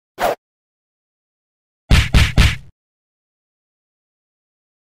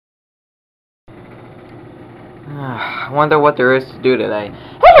I wonder what there is to do today.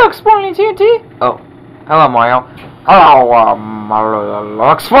 Hello, Exploring TNT! Oh, hello, Mario.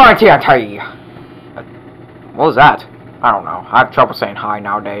 Hello, Exploring TNT! What was that? I don't know. I have trouble saying hi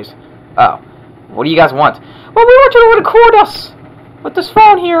nowadays. Oh, what do you guys want? Well, we want you to record us with this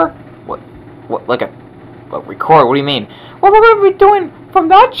phone here. What, like a record? What do you mean? Well, we're going to be doing from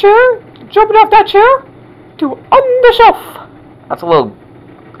that chair, jumping off that chair, to on the shelf.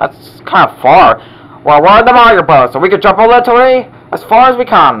 That's kind of far. Well, we're on the Mario Bros, so we can jump literally as far as we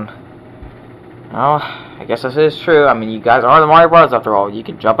can. Well, I guess this is true. I mean, you guys are the Mario Bros after all. You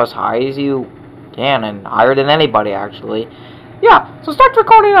can jump as high as you can, and higher than anybody, actually. Yeah, so start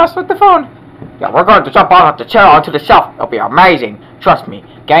recording us with the phone. Yeah, we're going to jump off the chair onto the shelf. It'll be amazing. Trust me,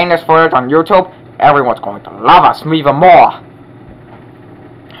 getting this footage on YouTube, everyone's going to love us even more.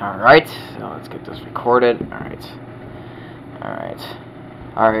 Alright, so let's get this recorded. Alright,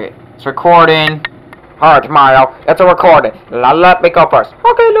 it's recording. Alright, Mario, it's a recording. Let me go first.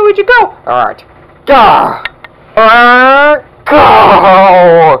 Okay, Luigi, go. Alright. Go!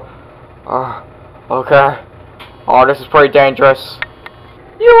 Go! Okay. Oh, this is pretty dangerous.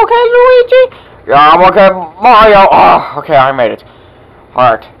 You okay, Luigi? Yeah, I'm okay, Mario. Oh, okay, I made it.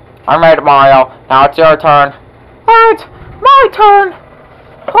 Alright, I made it, Mario. Now it's your turn. Alright, my turn.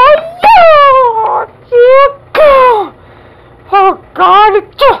 Oh, yeah! Go! Oh, God.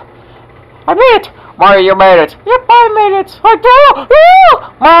 I made it. Mario, you made it. Yep, I made it. I do.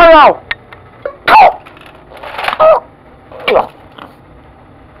 Mario.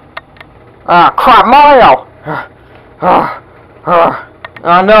 Ah, crap, Mario.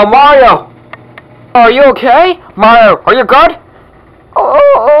 Oh, no, Mario. Are you okay? Mario, are you good?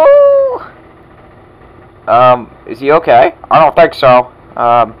 Oh. Is he okay? I don't think so.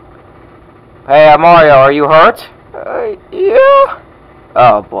 Hey, Mario, are you hurt? Yeah.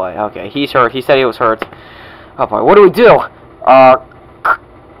 Oh boy, okay, he's hurt. He said he was hurt. Oh boy, what do we do? Call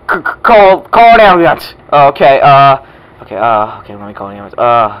an ambulance. Okay, okay, let me call an ambulance.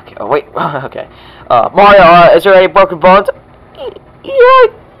 Okay, oh wait, okay. Mario, is there any broken bones? Yeah, I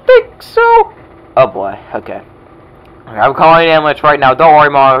think so. Oh boy, okay. I'm calling an ambulance right now. Don't worry,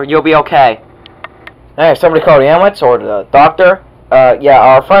 Mario, you'll be okay. Hey, somebody call the ambulance or the doctor? Yeah,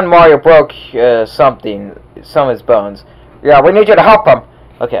 our friend Mario broke some of his bones. Yeah, we need you to help him.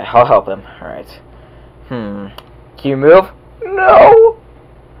 Okay, I'll help him. Alright. Can you move? No.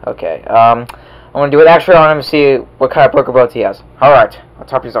 Okay, I'm gonna do an X-ray on him and see what kind of broken bones he has. Alright,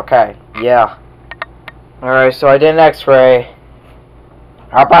 let's hope he's okay. Yeah. Alright, so I did an X-ray.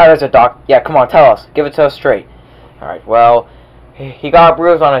 How bad is it, Doc? Yeah, come on, tell us. Give it to us straight. Alright, well, he got a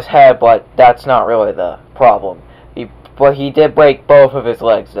bruise on his head, but that's not really the problem. But he did break both of his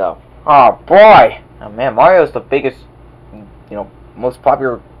legs, though. Oh, boy! Oh, man, Mario's the biggest, most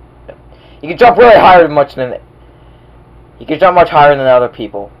popular. He can jump really higher he can jump much higher than other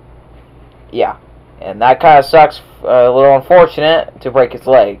people. Yeah, and that kind of sucks. A little unfortunate to break his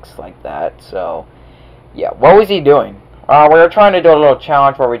legs like that. So, yeah, what was he doing? We were trying to do a little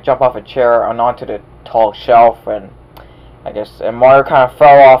challenge where we jump off a chair and onto the tall shelf, and Mario kind of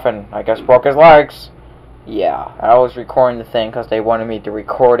fell off and I guess broke his legs. Yeah, I was recording the thing because they wanted me to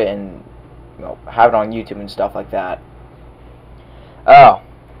record it and have it on YouTube and stuff like that. Oh,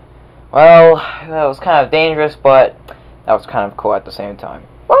 well, that was kind of dangerous, but that was kind of cool at the same time.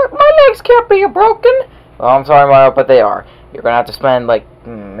 What? My legs can't be broken. Well, I'm sorry, Mario, but they are. You're gonna have to spend like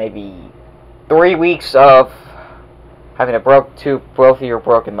maybe 3 weeks of having to both of your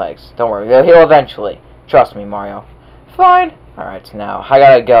broken legs. Don't worry, they'll heal eventually. Trust me, Mario. Fine. All right, so now I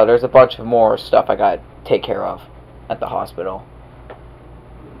gotta go. There's a bunch of more stuff I gotta take care of at the hospital.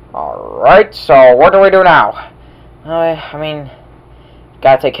 Alright, so what do we do now? I mean,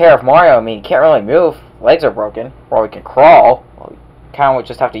 gotta take care of Mario. I mean, he can't really move. Legs are broken. Or we can crawl. Well, we kind of would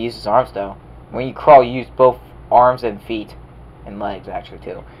just have to use his arms, though. When you crawl, you use both arms and feet. And legs, actually,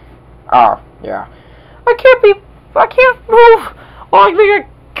 too. Oh, yeah. I can't move. I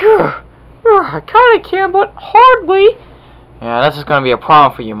kind of can, but hardly. Yeah, this is going to be a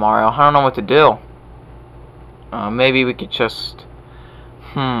problem for you, Mario. I don't know what to do. Maybe we could just...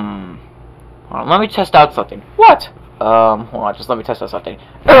 Well, let me test out something. What? Hold on, just let me test out something.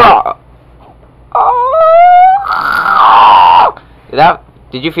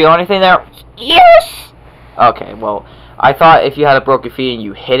 Did you feel anything there? Yes! Okay, well, I thought if you had a broken feet and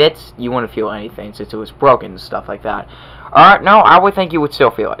you hit it, you wouldn't feel anything since it was broken and stuff like that. Alright, no, I would think you would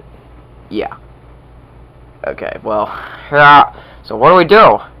still feel it. Yeah. Okay, well, so what do we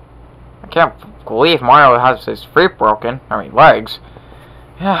do? I can't believe Mario has his feet broken. I mean, legs.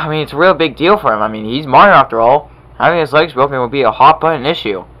 Yeah, I mean, it's a real big deal for him. I mean, he's Mario after all. Having his legs broken would be a hot button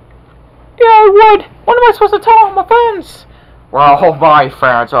issue. Yeah, I would. What am I supposed to tell all my fans? Well, all my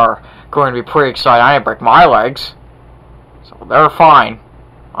fans are going to be pretty excited. I didn't break my legs. So they're fine.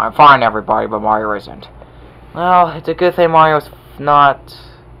 I'm fine, everybody, but Mario isn't. Well, it's a good thing Mario's not...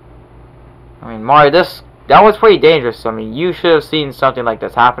 I mean, Mario, that was pretty dangerous. I mean, you should have seen something like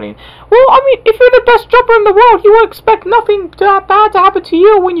this happening. Well, I mean, if you're the best jumper in the world, you would expect nothing bad to happen to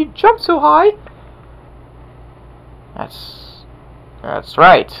you when you jump so high. That's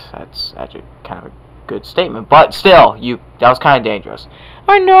right. That's actually kind of a good statement. But still, that was kind of dangerous.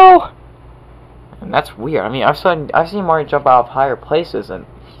 I know. And that's weird. I mean, I've seen Mario jump out of higher places, and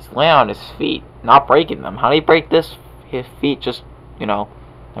he's laying on his feet, not breaking them. How did he break his feet just, you know...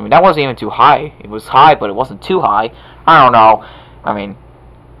 I mean, that wasn't even too high. It was high, but it wasn't too high. I don't know. I mean,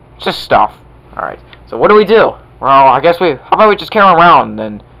 just stuff. Alright, so what do we do? Well, I guess how about we just carry on around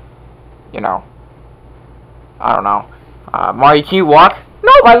and, you know, I don't know. Mario, can you walk?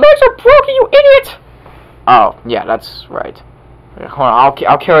 No, my legs are broken, you idiot! Oh, yeah, that's right. Hold on,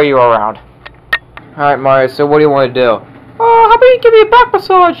 I'll carry you around. Alright, Mario, so what do you want to do? How about you give me a back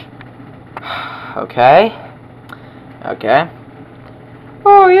massage? Okay. Okay.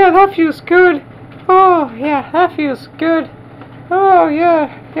 Oh, yeah, that feels good. Oh, yeah, that feels good. Oh,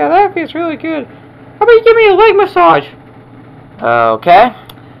 yeah, that feels really good. How about you give me a leg massage? Okay.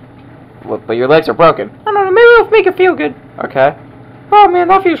 But your legs are broken. I don't know, maybe it'll make it feel good. Okay. Oh, man,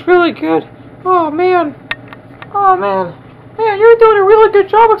 that feels really good. Oh, man. Oh, man. Man, you're doing a really good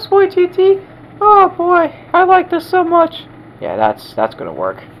job, Exploit TT. Oh, boy, I like this so much. Yeah, that's gonna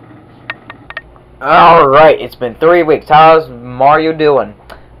work. Alright, it's been 3 weeks. How's Mario doing?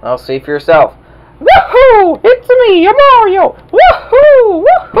 Well, see for yourself. Woohoo! It's me, Mario! Woohoo!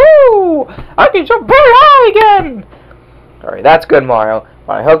 Woohoo! I can jump very high again! Alright, that's good, Mario.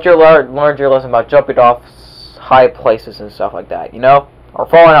 But I hope you learned your lesson about jumping off high places and stuff like that, you know? Or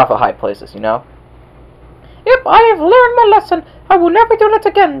falling off of high places, you know? Yep, I have learned my lesson. I will never do that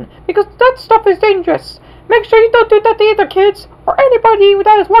again, because that stuff is dangerous. Make sure you don't do that either, kids, or anybody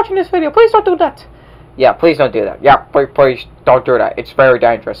that is watching this video. Please don't do that. Yeah, please don't do that. Yeah, please don't do that. It's very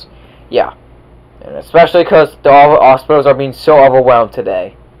dangerous. Yeah. And especially because the hospitals are being so overwhelmed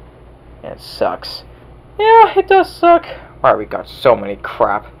today. And it sucks. Yeah, it does suck. Alright, we got so many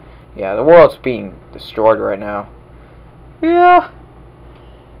crap. Yeah, the world's being destroyed right now. Yeah.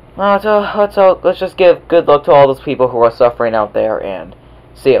 Let's just give good luck to all those people who are suffering out there, and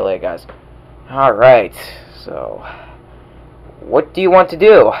see you later, guys. Alright, so what do you want to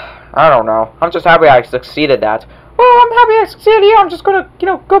do? I don't know. I'm just happy I succeeded that. Well, I'm happy I succeeded here. I'm just gonna,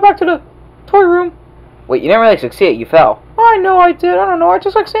 go back to the toy room. Wait, you didn't really succeed. You fell. I know I did. I don't know. I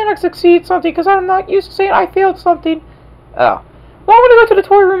just like saying I succeeded something because I'm not used to saying I failed something. Oh. Well, I'm gonna go to the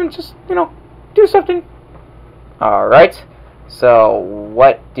toy room and just, do something. Alright. So,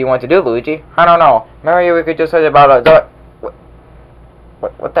 what do you want to do, Luigi? I don't know. Maybe we could just say about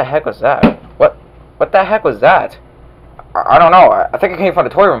what the heck was that? What the heck was that? I don't know. I think it came from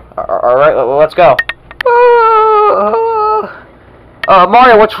the toy room. Alright, let's go.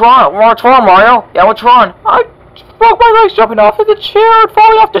 Mario, what's wrong? What's wrong, Mario? Yeah, what's wrong? I broke my legs jumping off of the chair and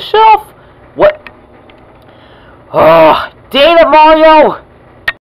falling off the shelf. What? Oh, dang it, Mario!